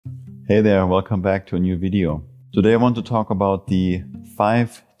Hey there, welcome back to a new video. Today I want to talk about the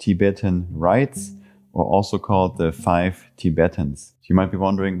 5 Tibetan rites, or also called the 5 Tibetans. You might be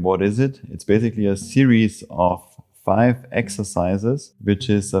wondering, what is it? It's basically a series of 5 exercises, which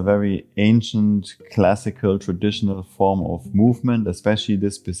is a very ancient, classical, traditional form of movement, especially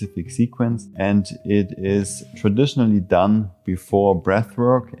this specific sequence. And it is traditionally done before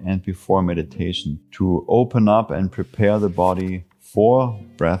breathwork and before meditation to open up and prepare the body for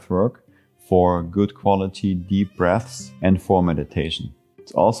breathwork, for good quality deep breaths, and for meditation.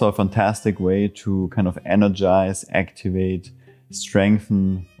 It's also a fantastic way to kind of energize, activate,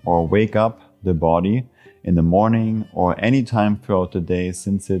 strengthen, or wake up the body in the morning or any time throughout the day,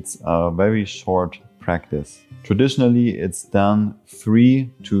 since it's a very short practice. Traditionally, it's done 3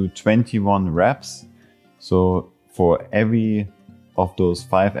 to 21 reps. So for every of those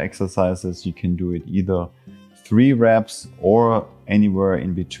 5 exercises, you can do it either 3 reps or anywhere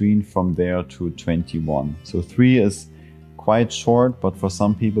in between from there to 21. So 3 is quite short, but for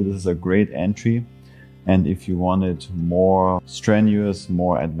some people this is a great entry. And if you want it more strenuous,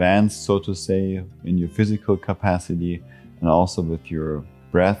 more advanced, so to say, in your physical capacity and also with your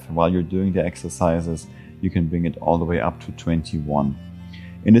breath while you're doing the exercises, you can bring it all the way up to 21.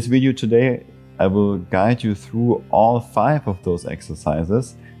 In this video today, I will guide you through all 5 of those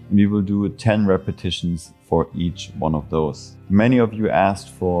exercises, and we will do 10 repetitions for each one of those. Many of you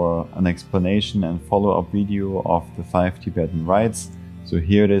asked for an explanation and follow-up video of the 5 Tibetan rites. So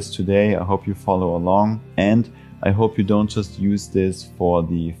here it is today. I hope you follow along, and I hope you don't just use this for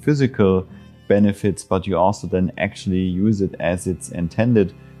the physical benefits, but you also then actually use it as it's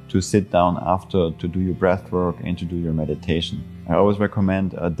intended, to sit down after to do your breath work and to do your meditation. I always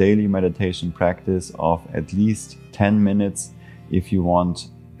recommend a daily meditation practice of at least 10 minutes. If you want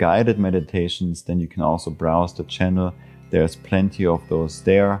guided meditations, then you can also browse the channel. There's plenty of those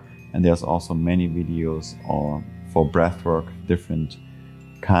there, and there's also many videos for breathwork, different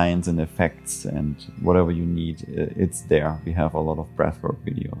kinds and effects, and whatever you need, it's there. We have a lot of breathwork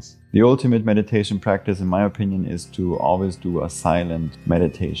videos. The ultimate meditation practice, in my opinion, is to always do a silent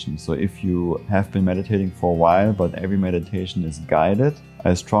meditation. So if you have been meditating for a while, but every meditation is guided,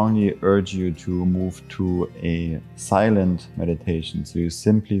 I strongly urge you to move to a silent meditation. So you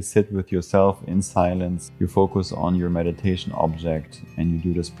simply sit with yourself in silence, you focus on your meditation object, and you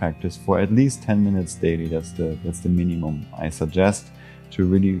do this practice for at least 10 minutes daily. That's the minimum I suggest, to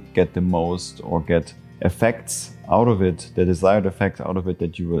really get the most, or get effects out of it, the desired effects out of it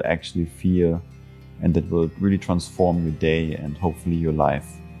that you will actually feel and that will really transform your day and hopefully your life.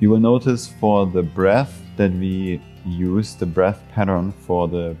 You will notice for the breath that we use, the breath pattern for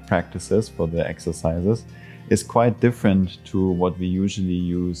the practices, for the exercises, is quite different to what we usually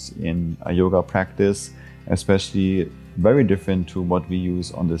use in a yoga practice, especially very different to what we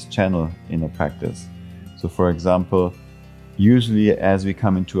use on this channel in a practice. So for example, usually as we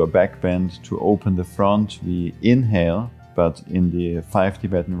come into a back bend to open the front, we inhale, but in the 5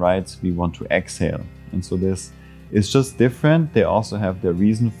 Tibetan rites, we want to exhale. And so this is just different. They also have their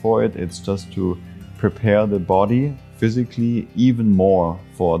reason for it. It's just to prepare the body physically even more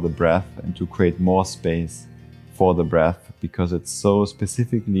for the breath and to create more space for the breath, because it's so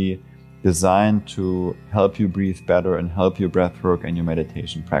specifically designed to help you breathe better and help your breath work and your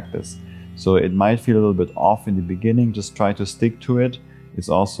meditation practice. So it might feel a little bit off in the beginning. Just try to stick to it. It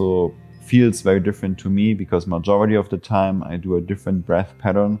also feels very different to me, because majority of the time I do a different breath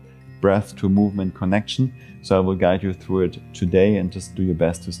pattern, breath to movement connection. So I will guide you through it today, and just do your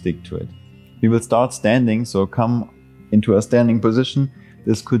best to stick to it. We will start standing. So come into a standing position.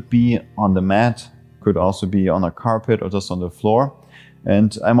 This could be on the mat, could also be on a carpet or just on the floor.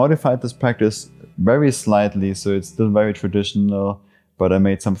 And I modified this practice very slightly, so it's still very traditional, but I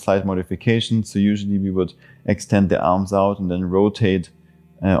made some slight modifications. So usually we would extend the arms out and then rotate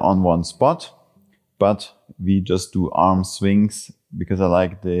on one spot, but we just do arm swings because I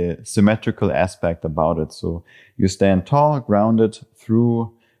like the symmetrical aspect about it. So you stand tall, grounded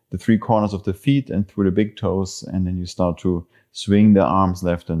through the 3 corners of the feet and through the big toes, and then you start to swing the arms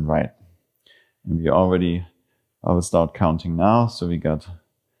left and right. And I will start counting now. So we got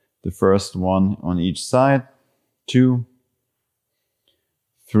the first one on each side, 2,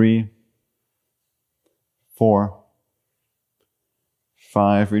 3, 4,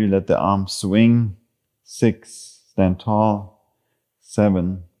 5, really let the arms swing, 6, stand tall,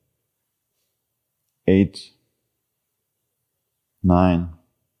 7, 8, 9,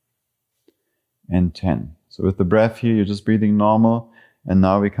 and 10. So with the breath here, you're just breathing normal, and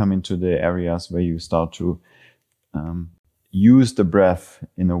now we come into the areas where you start to use the breath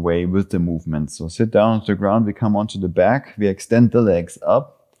in a way with the movement. So sit down to the ground, we come onto the back, we extend the legs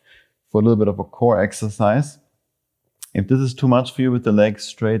up, for a little bit of a core exercise. If this is too much for you with the legs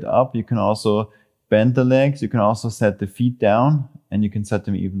straight up, you can also bend the legs. You can also set the feet down, and you can set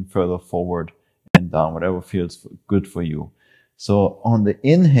them even further forward and down, whatever feels good for you. So on the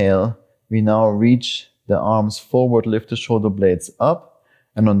inhale, we now reach the arms forward, lift the shoulder blades up,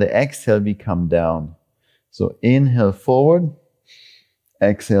 and on the exhale, we come down. So inhale forward,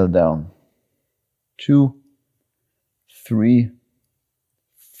 exhale down. 2, 3,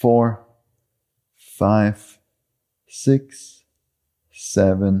 4, 5, 6,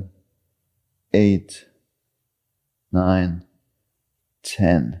 7, 8, 9,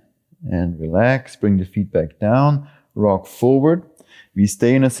 10. And relax, bring the feet back down, rock forward. We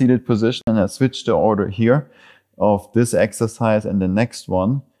stay in a seated position, and I switch the order here of this exercise and the next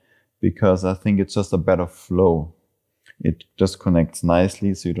one because I think it's just a better flow. It just connects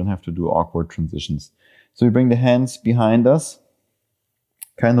nicely, so you don't have to do awkward transitions. So we bring the hands behind us,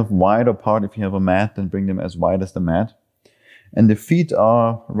 kind of wide apart. If you have a mat, then bring them as wide as the mat. And the feet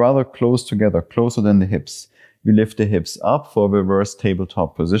are rather close together, closer than the hips. We lift the hips up for a reverse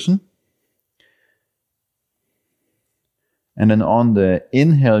tabletop position. And then on the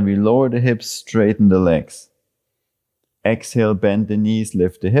inhale, we lower the hips, straighten the legs. Exhale, bend the knees,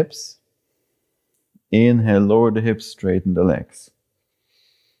 lift the hips. Inhale, lower the hips, straighten the legs.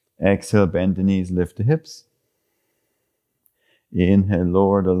 Exhale, bend the knees, lift the hips. Inhale,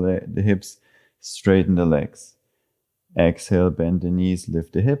 lower the hips, straighten the legs. Exhale, bend the knees,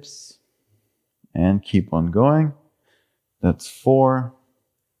 lift the hips. And keep on going. That's 4,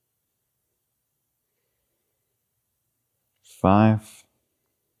 5,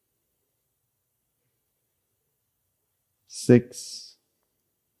 6,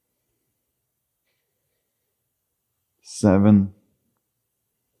 7,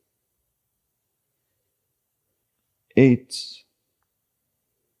 8,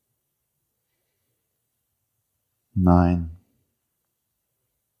 9,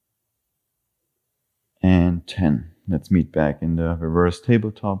 and 10. Let's meet back in the reverse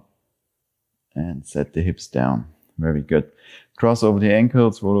tabletop and set the hips down. Very good. Cross over the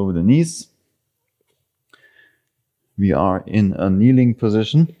ankles, roll over the knees. We are in a kneeling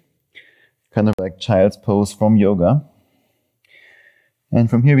position, kind of like child's pose from yoga. And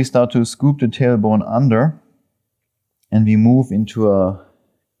from here we start to scoop the tailbone under, and we move into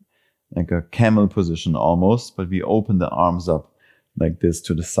like a camel position almost, but we open the arms up like this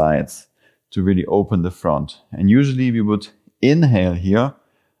to the sides to really open the front. And usually we would inhale here,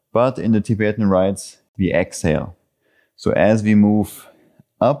 but in the Tibetan rites, we exhale. So as we move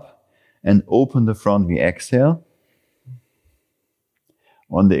up and open the front, we exhale.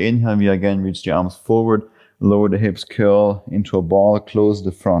 On the inhale, we again reach the arms forward, lower the hips, curl into a ball, close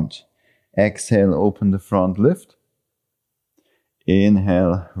the front. Exhale, open the front, lift.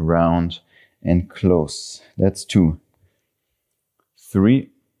 Inhale, round and close. That's 2. 3,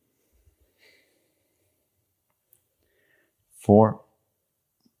 4,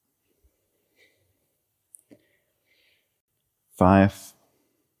 5,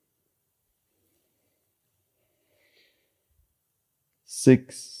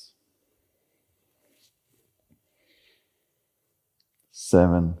 6,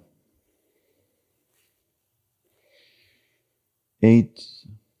 7, 8,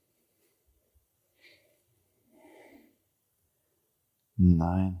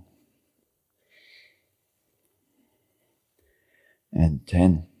 9, and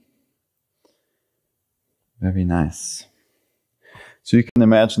 10. Very nice. So you can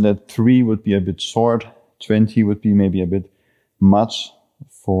imagine that 3 would be a bit short, 20 would be maybe a bit much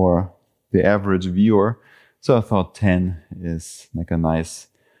for the average viewer. So I thought 10 is like a nice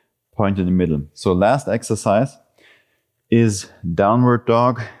point in the middle. So last exercise is downward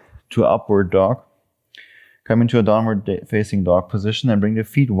dog to upward dog. Come into a downward facing dog position and bring the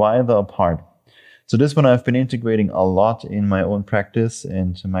feet wider apart. So this one I've been integrating a lot in my own practice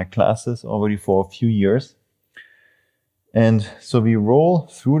and my classes already for a few years. And so we roll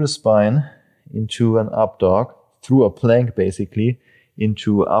through the spine into an up dog, through a plank basically,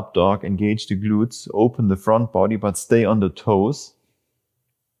 into up dog, engage the glutes, open the front body, but stay on the toes.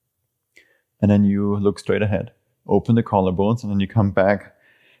 And then you look straight ahead, open the collarbones, and then you come back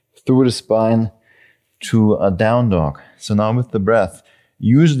through the spine to a down dog. So now with the breath,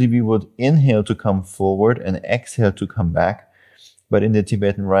 usually we would inhale to come forward and exhale to come back. But in the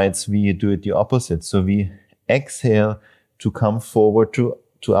Tibetan rites, we do it the opposite. So we exhale to come forward to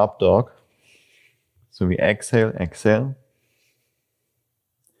up dog. So we exhale, exhale.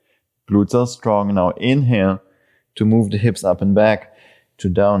 Glutes are strong. Now inhale to move the hips up and back to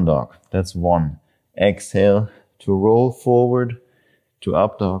down dog. That's 1. Exhale to roll forward to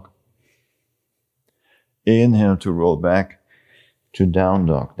up dog. Inhale to roll back to down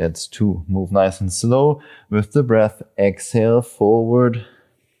dog. That's 2. Move nice and slow with the breath. Exhale forward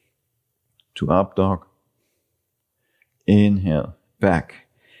to up dog. Inhale back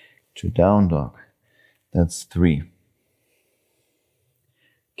to down dog. That's 3.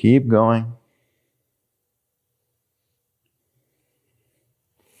 Keep going.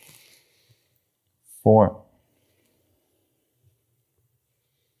 4.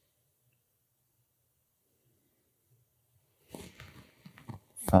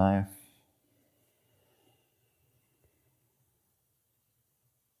 5.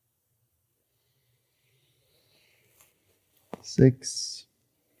 6.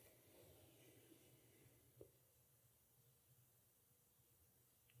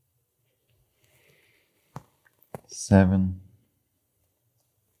 7.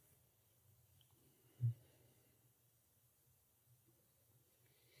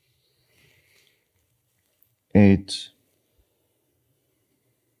 8.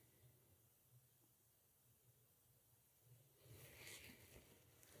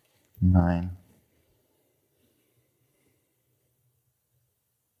 9.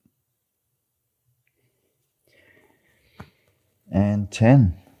 And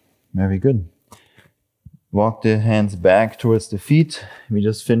 10. Very good. Walk the hands back towards the feet. We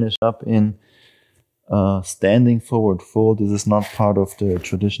just finished up in standing forward fold. This is not part of the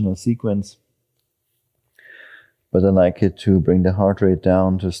traditional sequence, but I like it to bring the heart rate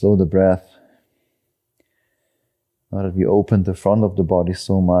down, to slow the breath. Now that we opened the front of the body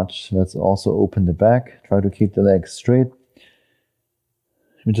so much, let's also open the back. Try to keep the legs straight.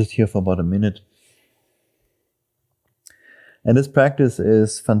 We're just here for about a minute. And this practice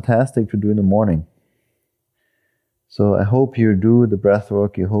is fantastic to do in the morning. So I hope you do the breath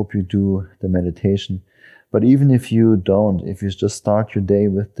work, I hope you do the meditation. But even if you don't, if you just start your day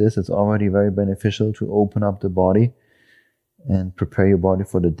with this, it's already very beneficial to open up the body and prepare your body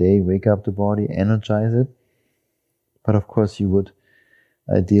for the day, wake up the body, energize it. But of course you would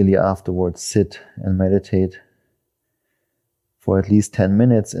ideally afterwards sit and meditate for at least 10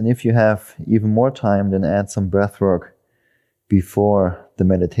 minutes. And if you have even more time, then add some breath work before the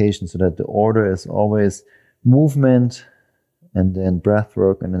meditation, so that the order is always movement and then breath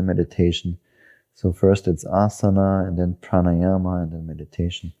work and then meditation. So first it's asana and then pranayama and then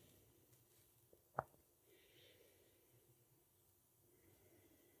meditation.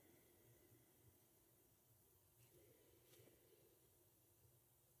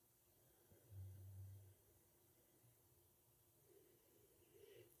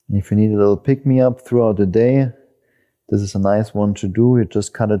 And if you need a little pick-me-up throughout the day, this is a nice one to do. You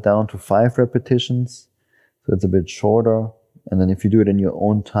just cut it down to 5 repetitions, so it's a bit shorter. And then if you do it in your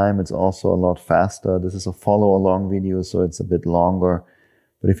own time, it's also a lot faster. This is a follow-along video, so it's a bit longer.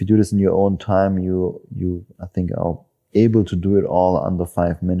 But if you do this in your own time, you I think are able to do it all under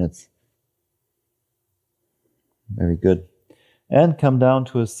 5 minutes. Very good. And come down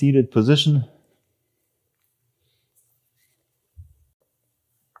to a seated position.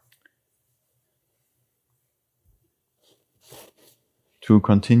 To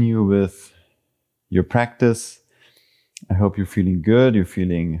continue with your practice, I hope you're feeling good, you're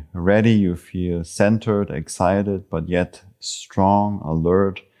feeling ready, you feel centered, excited, but yet strong,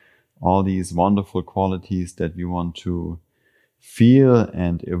 alert. All these wonderful qualities that we want to feel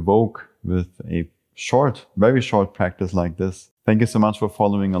and evoke with a short, very short practice like this. Thank you so much for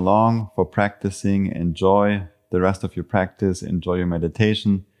following along, for practicing. Enjoy the rest of your practice, enjoy your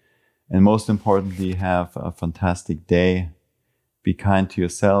meditation, and most importantly, have a fantastic day. Be kind to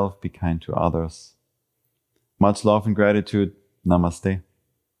yourself, be kind to others. Much love and gratitude. Namaste.